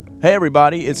Hey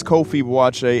everybody, it's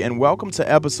Kofi B, and welcome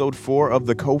to episode 4 of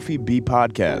the Kofi B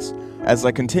podcast. As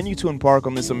I continue to embark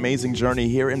on this amazing journey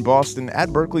here in Boston at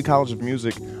Berklee College of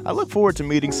Music, I look forward to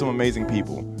meeting some amazing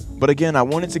people. But again, I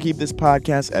wanted to keep this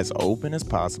podcast as open as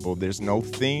possible. There's no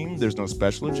theme, there's no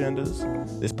special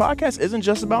agendas. This podcast isn't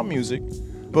just about music,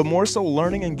 but more so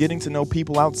learning and getting to know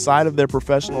people outside of their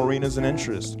professional arenas and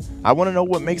interests. I want to know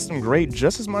what makes them great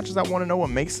just as much as I want to know what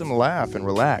makes them laugh and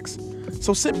relax.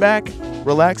 So sit back,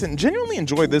 relax, and genuinely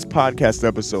enjoy this podcast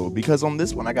episode, because on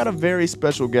this one, I got a very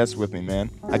special guest with me, man.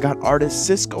 I got Artist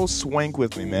Cisco Swank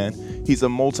with me, man. He's a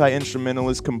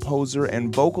multi-instrumentalist, composer,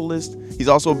 and vocalist. He's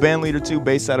also a band leader, too,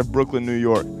 based out of Brooklyn, New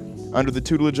York. Under the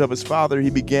tutelage of his father, he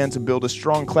began to build a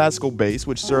strong classical base,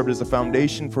 which served as a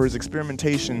foundation for his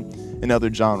experimentation in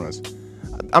other genres.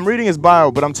 I'm reading his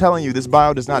bio, but I'm telling you, this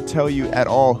bio does not tell you at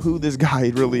all who this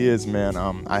guy really is, man.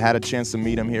 I had a chance to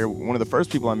meet him here, one of the first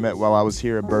people I met while I was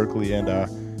here at Berklee, and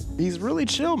he's really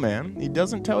chill, man. He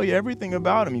doesn't tell you everything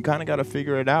about him. You kind of got to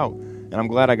figure it out, and I'm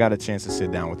glad I got a chance to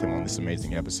sit down with him on this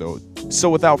amazing episode. So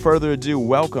without further ado,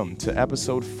 welcome to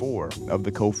episode 4 of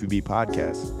the Kofi B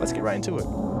podcast. Let's get right into it.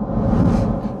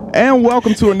 And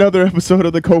welcome to another episode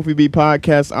of the Kofi B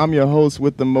podcast. I'm your host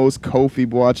with the most, Kofi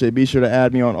B. Be sure to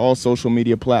add me on all social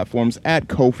media platforms at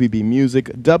Kofi B Music.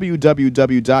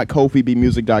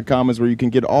 www.kofibmusic.com is where you can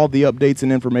get all the updates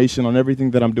and information on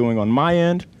everything that I'm doing on my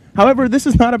end. However, this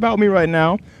is not about me right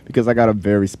now, because I got a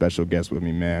very special guest with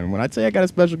me, man. When I say I got a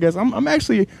special guest, I'm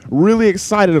actually really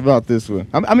excited about this one.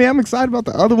 I'm excited about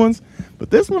the other ones, but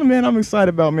this one, man, I'm excited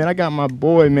about, man. I got my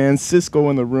boy, man, Cisco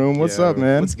in the room. What's up,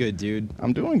 man? What's good, dude?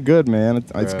 I'm doing good, man.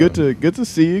 It's good to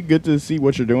see you. Good to see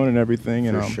what you're doing and everything.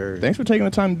 And for sure. Thanks for taking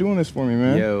the time doing this for me,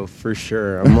 man. Yo, for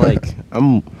sure.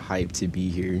 I'm hyped to be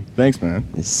here. Thanks, man.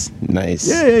 It's nice.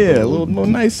 Yeah. A little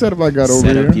nice setup I got over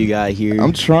here. Setup you got here.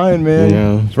 I'm trying, man. You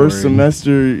know, first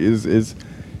semester is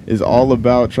all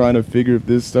about trying to figure if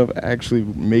this stuff actually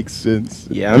makes sense.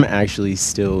 Yeah, I'm actually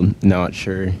still not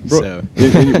sure. Bro,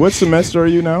 what semester are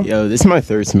you now? Yo, this is my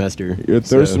third semester. Your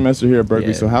third semester here at Berklee.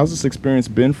 Yeah. So how's this experience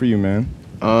been for you, man?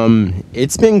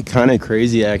 It's been kind of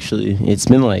crazy, actually. It's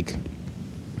been like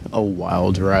a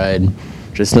wild ride.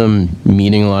 Just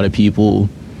meeting a lot of people,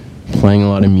 playing a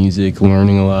lot of music,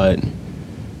 learning a lot,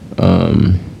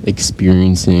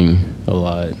 experiencing a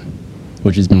lot,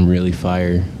 which has been really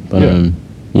fire. But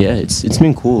yeah, it's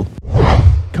been cool.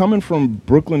 Coming from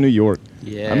Brooklyn, New York.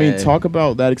 Yeah. I mean, talk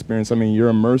about that experience. I mean, you're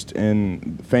immersed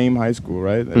in Fame High School,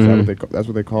 right? That's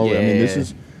what they call it. I mean, this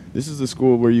is the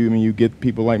school where you get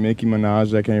people like Nicki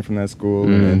Minaj that came from that school,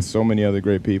 and so many other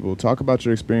great people. Talk about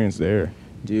your experience there.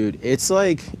 Dude, it's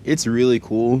really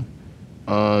cool.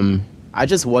 I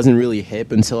just wasn't really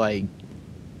hip until I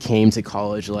came to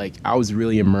college. Like, I was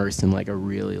really immersed in like a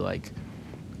really like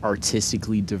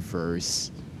artistically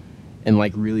diverse and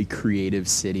like really creative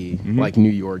city, like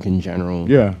New York in general.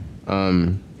 Yeah.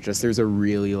 Just there's a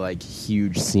really like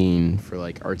huge scene for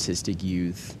like artistic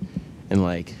youth and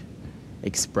like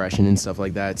expression and stuff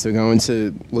like that. So going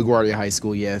to LaGuardia High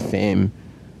School, Fame,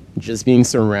 just being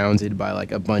surrounded by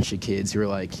like a bunch of kids who are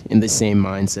like in the same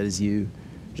mindset as you,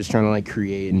 just trying to like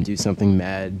create and do something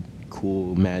mad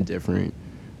cool, mad different.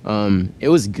 It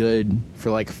was good for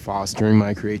like fostering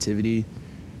my creativity,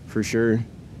 for sure.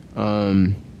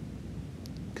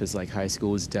 Because like high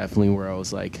school was definitely where I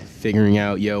was like figuring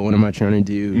out, what am I trying to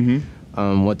do?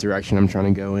 What direction I'm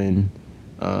trying to go in.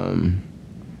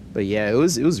 But yeah, it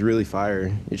was really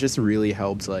fire. It just really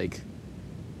helped like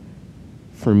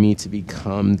for me to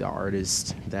become the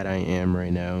artist that I am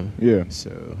right now. Yeah.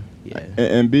 So yeah.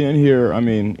 And being here, I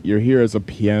mean, you're here as a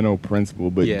piano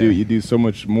principal, but you do so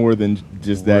much more than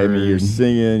just that. I mean, you're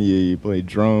singing, you play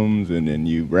drums, and then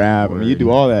you rap. I mean, you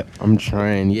do all that. I'm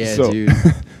trying, dude.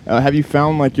 Have you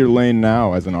found like your lane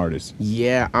now as an artist?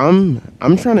 Yeah, I'm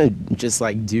trying to just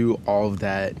like do all of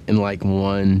that in like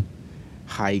one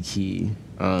high key.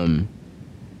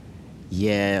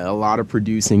 Yeah, a lot of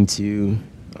producing too.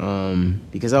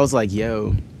 Because I was like,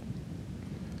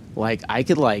 like I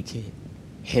could like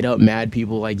hit up mad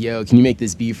people like, can you make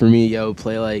this beat for me?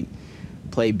 Play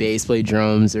bass, play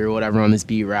drums or whatever on this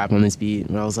beat, rap on this beat.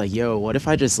 And I was like, what if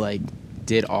I just like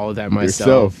did all of that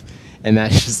myself? Yourself. And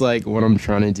that's just like what I'm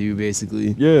trying to do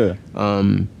basically. Yeah.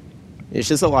 It's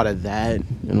just a lot of that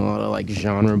and a lot of like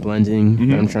genre blending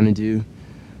that I'm trying to do.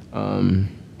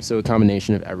 So a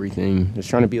combination of everything. Just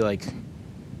trying to be like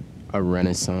a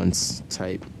Renaissance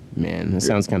type man. That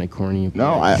sounds kind of corny.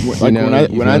 No,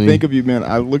 when I think of you, man,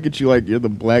 I look at you like you're the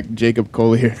Black Jacob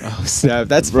Collier. Oh snap,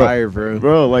 that's fire, bro.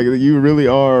 Bro, like you really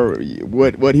are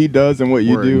what he does and what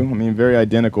you do. I mean, very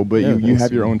identical, but you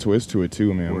have your own twist to it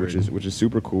too, man, which is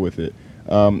super cool with it.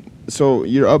 So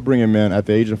your upbringing, man, at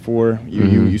the age of 4,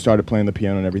 you started playing the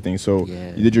piano and everything. So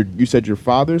you said your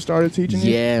father started teaching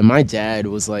you? Yeah, my dad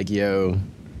was like, yo,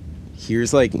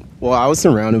 here's like, well, I was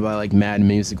surrounded by like mad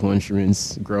musical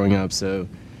instruments growing up, so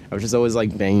I was just always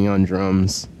like banging on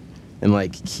drums and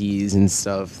like keys and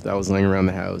stuff that was laying around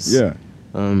the house. Yeah.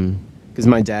 Because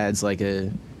my dad's like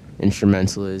a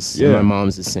instrumentalist. Yeah. And my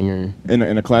mom's a singer. In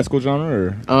a classical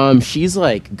genre, or? She's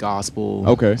like gospel.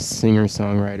 Okay. Singer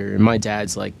songwriter, and my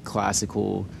dad's like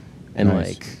classical, and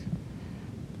Nice. like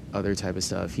other type of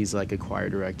stuff. He's like a choir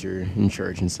director in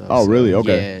church and stuff. Oh, so, really?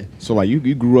 Okay. Yeah. So like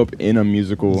you grew up in a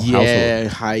musical household. Yeah,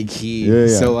 high key. Yeah,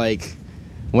 yeah. So like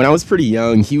when I was pretty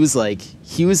young, he was I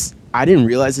didn't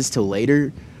realize this till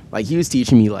later. Like he was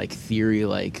teaching me like theory,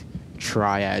 like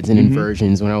triads and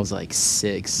inversions when I was like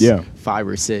 6, Yeah. 5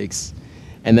 or 6.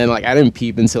 And then like I didn't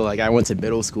peep until like I went to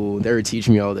middle school. They were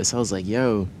teaching me all this. I was like,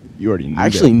 yo, You already knew I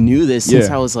actually knew this since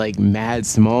Yeah. I was like mad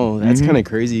small. That's kind of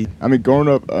crazy. I mean, growing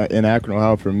up in Akron,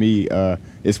 Ohio, for me,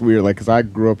 it's weird. Like, cause I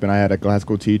grew up and I had a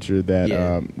classical teacher that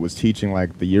Yeah. was teaching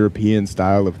like the European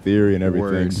style of theory and everything.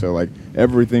 Word. So like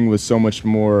everything was so much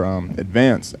more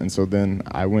advanced. And so then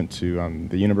I went to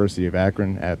the University of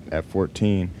Akron at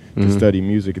 14 to study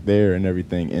music there and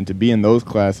everything. And to be in those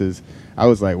classes, I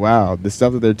was like, wow, the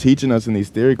stuff that they're teaching us in these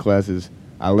theory classes,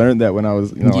 I learned that when I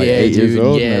was, like 8 years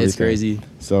old. Yeah, and everything. it's crazy.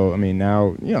 So I mean,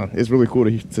 now it's really cool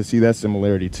to see that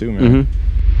similarity too, man.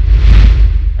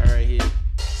 All right, here.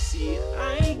 See,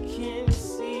 I can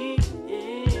see it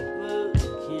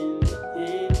looking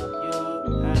in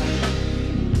your eyes.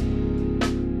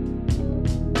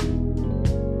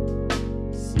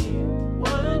 See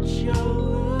what you're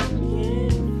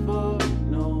looking for.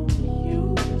 No,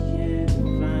 you can't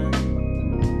find.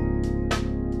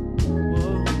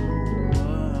 Whoa,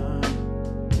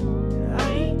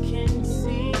 I can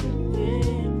see it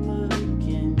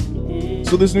looking in.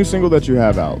 So this new single that you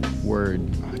have out, Word.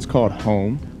 it's called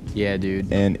Home, Yeah,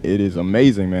 dude. and it is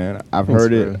amazing, man. I've Thanks,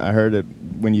 heard it. bro. I heard it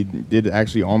when you did it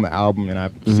actually on the album, and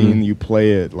I've seen you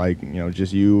play it, like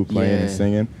just you playing and Yeah.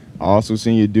 singing. I also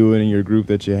seen you do it in your group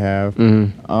that you have.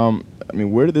 I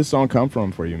mean, where did this song come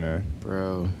from for you, man?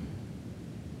 Bro,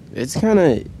 it's kind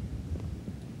of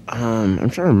I'm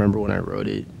trying to remember when I wrote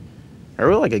it. I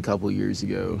wrote like a couple years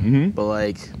ago, but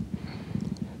like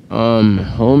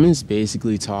Home is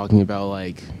basically talking about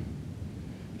like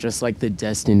just like the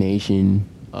destination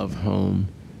of home,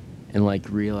 and like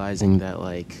realizing that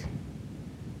like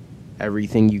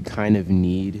everything you kind of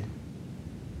need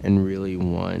and really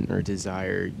want or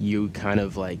desire, you kind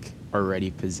of like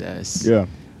already possess. Yeah,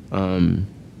 And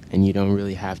you don't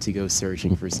really have to go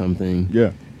searching for something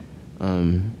yeah.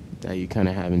 that you kind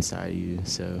of have inside of you.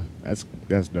 So That's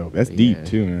dope. That's Yeah. deep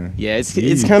too, man. yeah, it's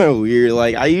Jeez. kind of weird.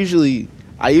 Like I usually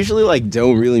like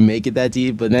don't really make it that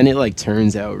deep, but then it like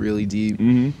turns out really deep.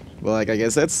 But like I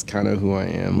guess that's kind of who I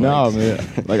am. No, like,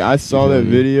 man. Like I saw feel that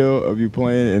me? video of you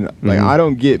playing, and like I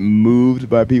don't get moved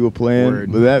by people playing,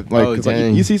 Word. but that like, Oh, 'cause, like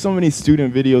dang. you see so many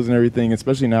student videos and everything,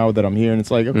 especially now that I'm here, and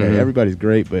it's like okay, everybody's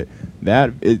great, but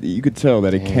you could tell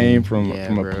that it Dang. came from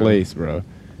Yeah, a bro. place, bro.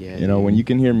 Yeah, You know, when dude. you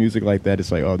can hear music like that,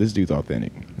 it's like, oh, this dude's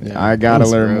authentic. Yeah, I gotta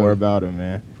thanks, learn bro. more about him,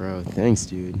 man. Bro, thanks,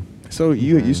 dude. So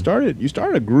you started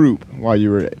a group while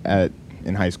you were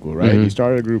in high school, right? You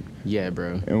started a group, Yeah,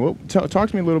 bro. and talk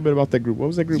to me a little bit about that group. What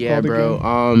was that group Yeah, called bro.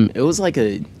 again? It was like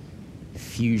a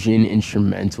fusion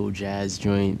instrumental jazz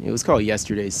joint. It was called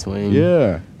Yesterday's Swing.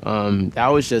 Yeah. That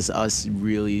was just us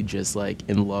really just like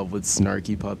in love with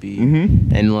Snarky Puppy,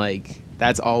 Mhm. and like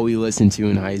that's all we listened to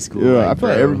in high school. Yeah, like, I feel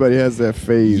like bro. everybody has that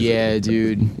phase. Yeah,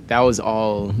 dude, that was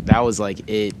like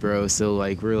it, bro. So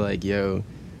like we're like, yo,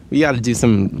 we got to do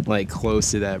something like close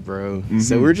to that, bro.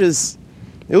 So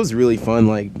it was really fun,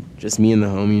 like just me and the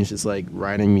homies just like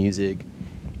writing music,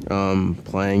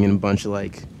 playing in a bunch of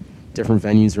like different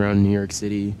venues around New York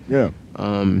City. Yeah.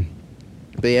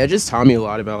 But yeah, it just taught me a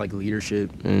lot about like leadership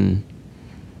and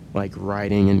like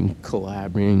writing and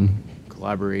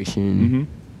collaboration.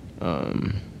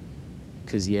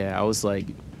 Cause yeah, I was like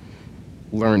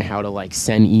learn how to like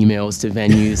send emails to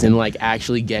venues and like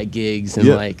actually get gigs and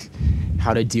Yeah. like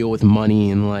how to deal with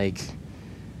money and like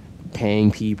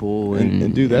paying people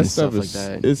And dude, that and stuff like is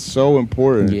that. it's so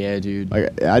important. Yeah, dude.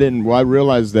 Like I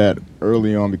realized that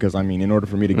early on because I mean, in order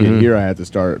for me to get here, I had to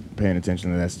start paying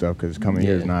attention to that stuff because coming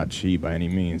here is Yeah. not cheap by any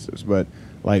means. But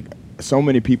like, so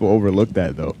many people overlook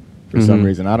that though for some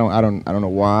reason. I don't know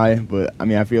why, but I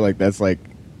mean, I feel like that's like,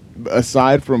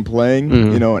 aside from playing,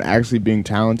 you know, and actually being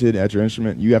talented at your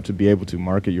instrument, you have to be able to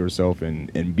market yourself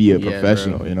and be a Yeah,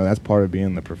 professional. bro. You know, that's part of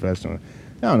being the professional.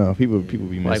 I don't know. People be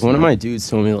missing Like one of that. my dudes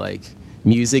told me like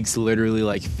music's literally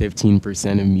like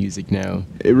 15% of music now.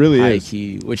 It really High is.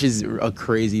 key, which is a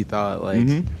crazy thought. Like,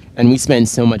 Mhm. and we spend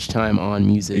so much time on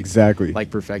music, Exactly. like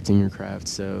perfecting your craft.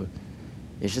 So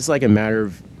it's just like a matter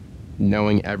of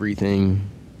knowing everything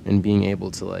and being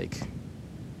able to like,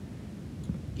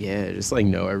 yeah, just like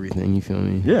know everything. You feel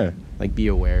me? Yeah. Like be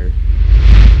aware.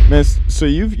 Man, so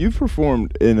you've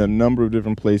performed in a number of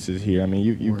different places here. I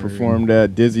mean, you Word. performed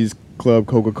at Dizzy's Club,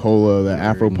 Coca-Cola, the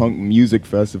Afro Punk Music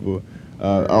Festival,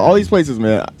 all these places,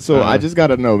 man. So I just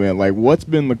gotta know, man, like, what's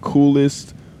been the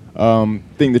coolest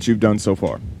thing that you've done so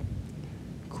far?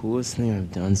 Coolest thing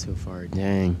I've done so far,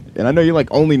 dang. And I know you're like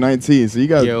only 19, so you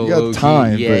got low-key,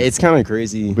 time. yeah, but, it's kind of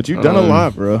crazy. but you've done a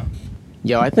lot, bro.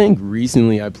 Yo, I think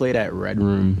recently I played at Red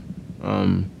Room.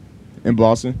 In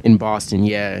Boston. In Boston,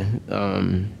 yeah,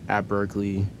 at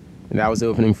Berklee, and that was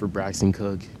opening for Braxton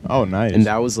Cook, Oh, nice. and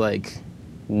that was like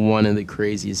one of the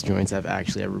craziest joints I've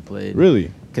actually ever played.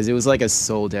 Really? Because it was like a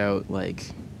sold out like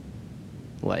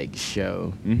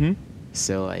show. Mm-hmm.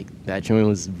 So like that joint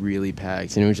was really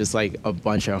packed, and it was just like a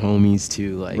bunch of homies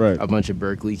too, like Right. a bunch of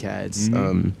Berklee cats.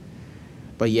 Mhm.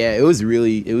 But yeah, it was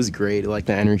great. Like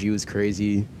the energy was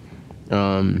crazy.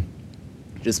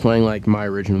 Just playing like my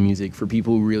original music for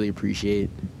people who really appreciate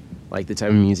like the type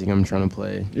of music I'm trying to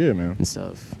play Yeah, man. and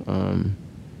stuff.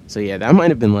 So yeah, that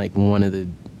might have been like one of the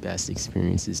best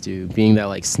experiences too. Being that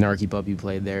like Snarky Puppy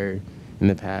played there in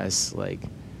the past, like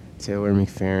Taylor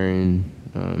McFerrin,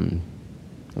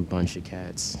 a bunch of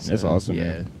cats. That's So, awesome, Yeah.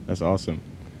 man. That's awesome.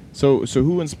 So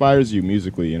who inspires you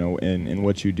musically, you know, in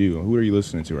what you do? Who are you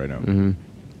listening to right now? Mm-hmm.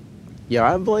 Yeah,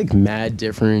 I have like mad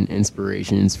different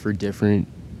inspirations for different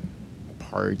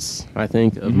parts, I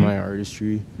think, of Mhm. my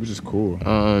artistry. Which is cool.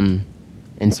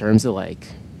 In terms of like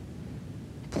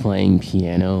playing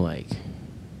piano, like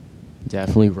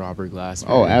definitely Robert Glasper.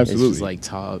 Oh, It's absolutely. just like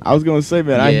top. I was gonna say,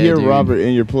 man, I Yeah, hear dude. Robert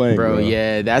in your playing, Bro,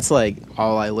 yeah, that's like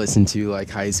all I listened to like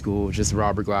high school, just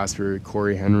Robert Glasper,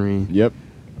 Corey Henry. Yep.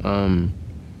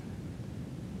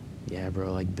 Yeah,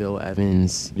 bro, like Bill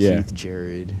Evans, Yeah. Keith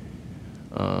Jarrett,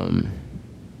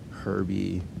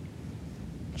 Herbie,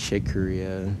 Chick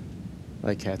Corea,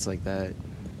 like cats like that.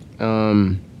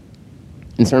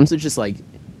 In terms of just like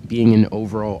being an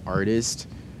overall artist,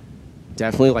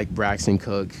 definitely like Braxton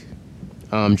Cook.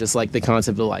 Just like the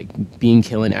concept of like being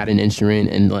killing at an instrument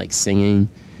and like singing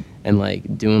and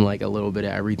like doing like a little bit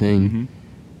of everything. Mhm.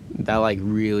 That like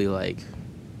really like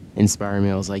inspired me.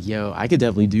 I was like, yo, I could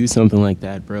definitely do something like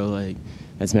that, bro. Like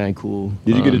that's mad cool.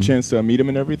 Did you get a chance to meet him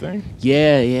and everything?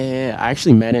 Yeah. I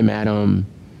actually met him at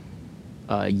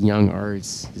Young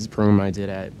Arts. This is a program I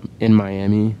did in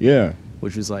Miami, Yeah.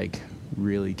 which was like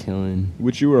really killing.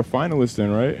 Which you were a finalist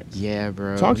in, right? Yeah,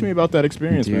 bro. Talk to me about that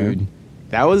experience, Dude, man.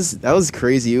 that was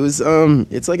crazy. It was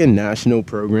it's like a national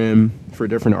program for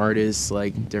different artists,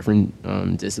 like different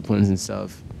disciplines and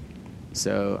stuff.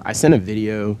 So I sent a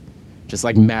video just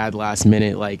like mad last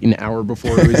minute, like an hour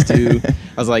before it was due. I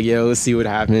was like, yo, let's see what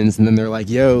happens. And then they're like,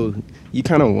 yo, you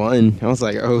kind of won. I was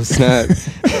like, oh, snap.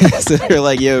 So they're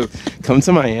like, yo, come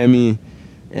to Miami,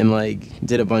 and like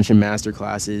did a bunch of master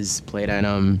classes, played at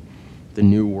the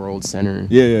New World Center,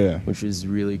 Yeah. which was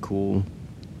really cool.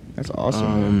 That's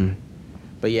awesome, man.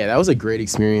 But yeah, that was a great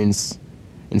experience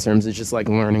in terms of just like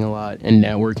learning a lot and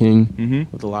networking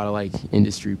Mhm. with a lot of like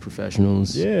industry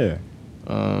professionals. Yeah.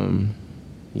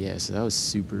 Yeah, so that was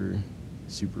super,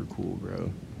 super cool,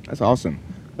 bro. That's awesome.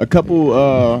 A couple,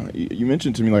 you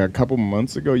mentioned to me like a couple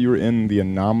months ago you were in the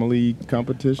Anomaly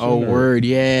competition. Oh, or- word,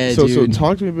 yeah, So dude.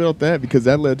 talk to me about that because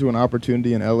that led to an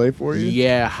opportunity in LA for you.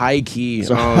 Yeah, high key.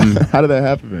 So how did that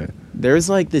happen, man? There's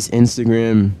like this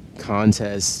Instagram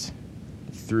contest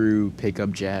through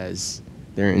Pickup Jazz,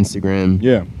 their Instagram.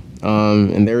 Yeah.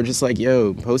 And they were just like,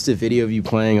 yo, post a video of you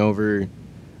playing over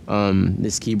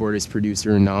this keyboardist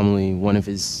producer Anomaly, one of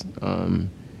his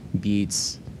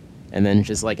beats, and then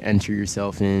just like enter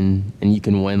yourself in and you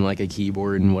can win like a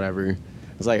keyboard and whatever.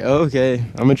 I was like, oh, okay,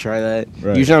 I'm gonna try that.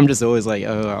 Right. Usually I'm just always like,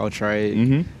 oh, I'll try it.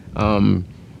 Mm-hmm.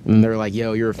 And they're like,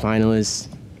 yo, you're a finalist.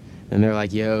 And they're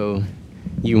like, yo,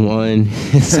 you won,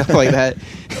 and stuff like that.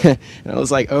 And I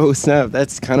was like, oh, snap,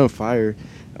 that's kind of fire.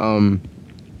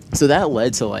 So that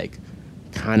led to like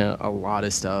kind of a lot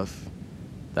of stuff.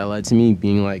 That led to me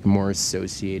being like more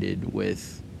associated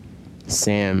with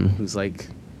Sam, who's like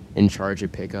in charge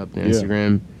of Pickup and Yeah.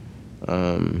 Instagram.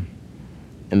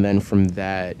 And then from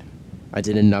that, I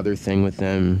did another thing with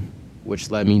them,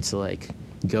 which led me to like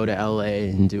go to LA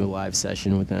and do a live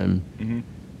session with them, Mm-hmm.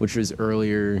 which was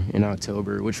earlier in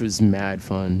October, which was mad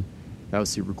fun. That was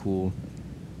super cool.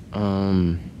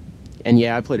 And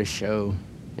yeah, I played a show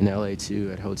in LA too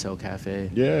at Hotel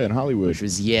Cafe. Yeah, in Hollywood. Which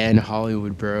was in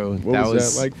Hollywood, bro. What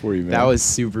was that like for you, man? That was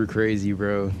super crazy,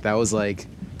 bro. That was like,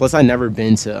 plus I never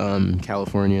been to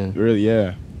California. Really,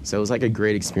 yeah. So it was like a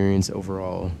great experience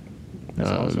overall. That's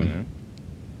awesome, man.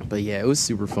 But yeah, it was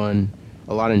super fun.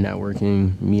 A lot of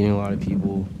networking, meeting a lot of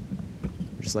people.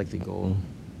 Just like the goal.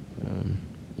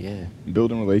 Yeah.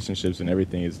 Building relationships and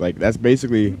everything is like, that's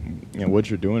basically, what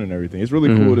you're doing and everything. It's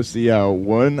really cool to see how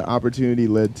one opportunity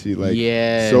led to like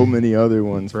so many other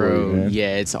ones, bro. For you, man.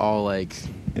 Yeah, it's all like,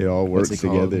 it all works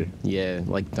together. Yeah,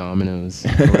 like dominoes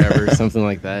or whatever, something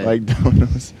like that. Like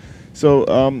dominoes. So,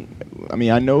 I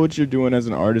mean, I know what you're doing as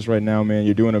an artist right now, man.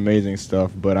 You're doing amazing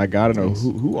stuff, but I gotta know,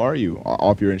 who are you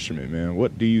off your instrument, man?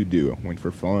 What do you do when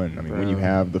for fun? I mean, when you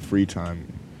have the free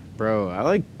time. Bro, I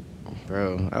like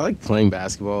playing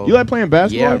basketball. You like playing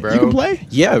basketball? Yeah, bro. You can play?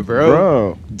 Yeah,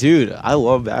 bro. Dude, I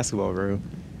love basketball, bro.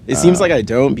 It seems like I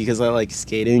don't because I like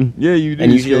skating. Yeah, you do.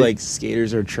 And usually, like,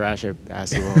 skaters are trash at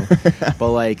basketball.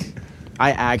 But, like,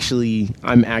 I'm actually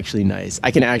nice. I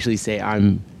can actually say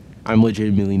I'm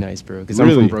legitimately nice, bro, because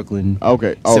I'm from Brooklyn.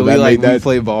 Okay. Oh, so we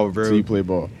play ball, bro. So you play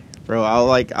ball. Bro,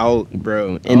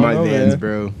 in my vans,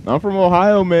 bro. I'm from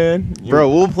Ohio, man. Bro,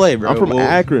 we'll play, bro. I'm from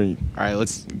Akron. All right, we'll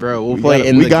play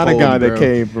in the cold, We got a guy bro. that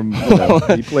came from,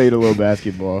 he played a little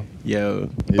basketball. Yo.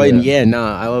 But yeah,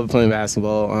 I love playing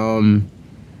basketball. I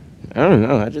don't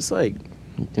know. I just like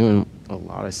doing a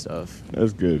lot of stuff.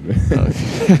 That's good, man.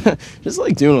 Just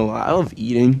like doing a lot. I love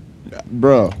eating.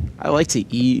 Bro, I like to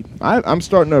eat. I'm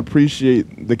starting to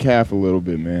appreciate the calf a little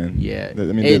bit, man. Yeah. I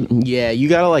mean, you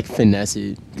gotta like finesse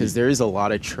it because there is a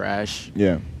lot of trash.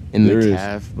 Yeah. In the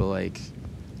calf, but like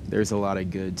there's a lot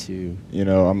of good too.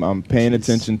 I'm paying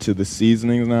attention to the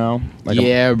seasonings now. Like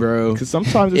yeah, bro. Because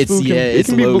sometimes it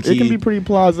can be pretty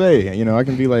blasé. I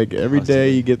can be like every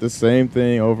day you get the same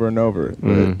thing over and over.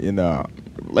 But,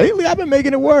 lately I've been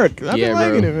making it work. I've been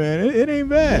liking it, man. It ain't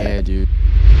bad. Yeah, dude.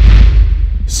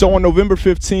 So on November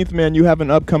 15th, man, you have an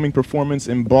upcoming performance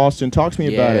in Boston. Talk to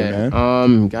me about it,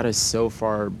 man. Got a So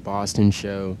Far Boston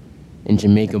show in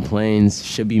Jamaica Plains.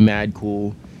 Should be mad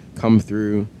cool. Come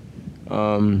through.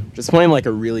 Just playing like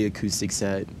a really acoustic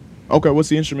set. Okay, what's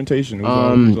the instrumentation?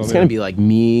 It's gonna be like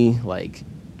me, like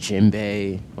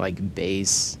djembe, like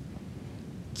bass,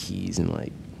 keys, and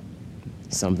like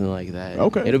something like that.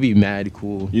 Okay. It'll be mad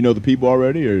cool. You know the people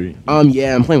already, or?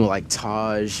 Yeah, I'm playing with like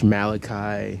Taj,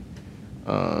 Malachi,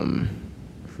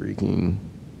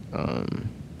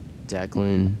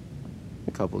 Declan,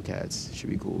 a couple cats. Should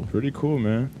be cool. Pretty cool,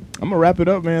 man. I'm gonna wrap it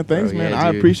up, man. Thanks, man. Yeah,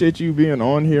 I appreciate you being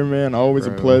on here, man. Always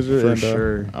a pleasure. For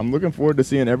sure. I'm looking forward to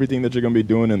seeing everything that you're gonna be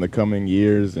doing in the coming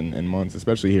years and months,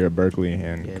 especially here at Berklee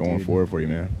and going forward for you,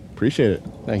 man. Appreciate it.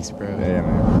 Thanks, bro. Yeah,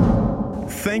 man.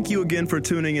 Thank you again for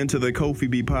tuning into the Kofi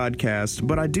B podcast,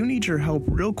 but I do need your help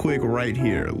real quick right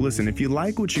here. Listen, if you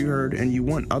like what you heard and you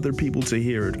want other people to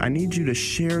hear it, I need you to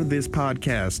share this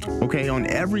podcast, okay, on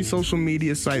every social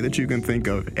media site that you can think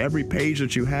of, every page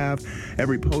that you have,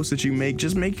 every post that you make.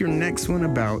 Just make your next one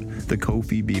about the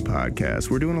Kofi B podcast.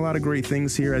 We're doing a lot of great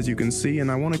things here, as you can see, and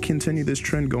I want to continue this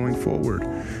trend going forward.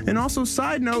 And also,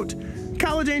 side note,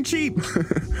 college ain't cheap.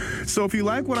 So if you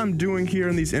like what I'm doing here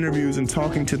in these interviews and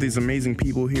talking to these amazing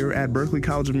people here at Berklee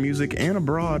College of Music and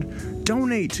abroad,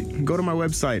 donate. Go to my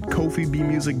website,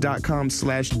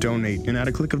 kofibmusic.com/donate, and at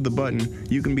a click of the button,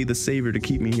 you can be the savior to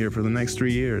keep me here for the next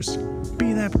 3 years.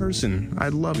 Be that person.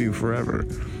 I'd love you forever.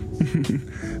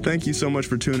 Thank you so much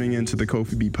for tuning in to the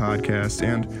Kofi B podcast,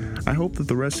 and I hope that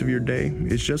the rest of your day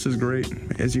is just as great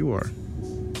as you are.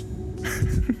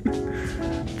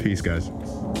 Peace, guys.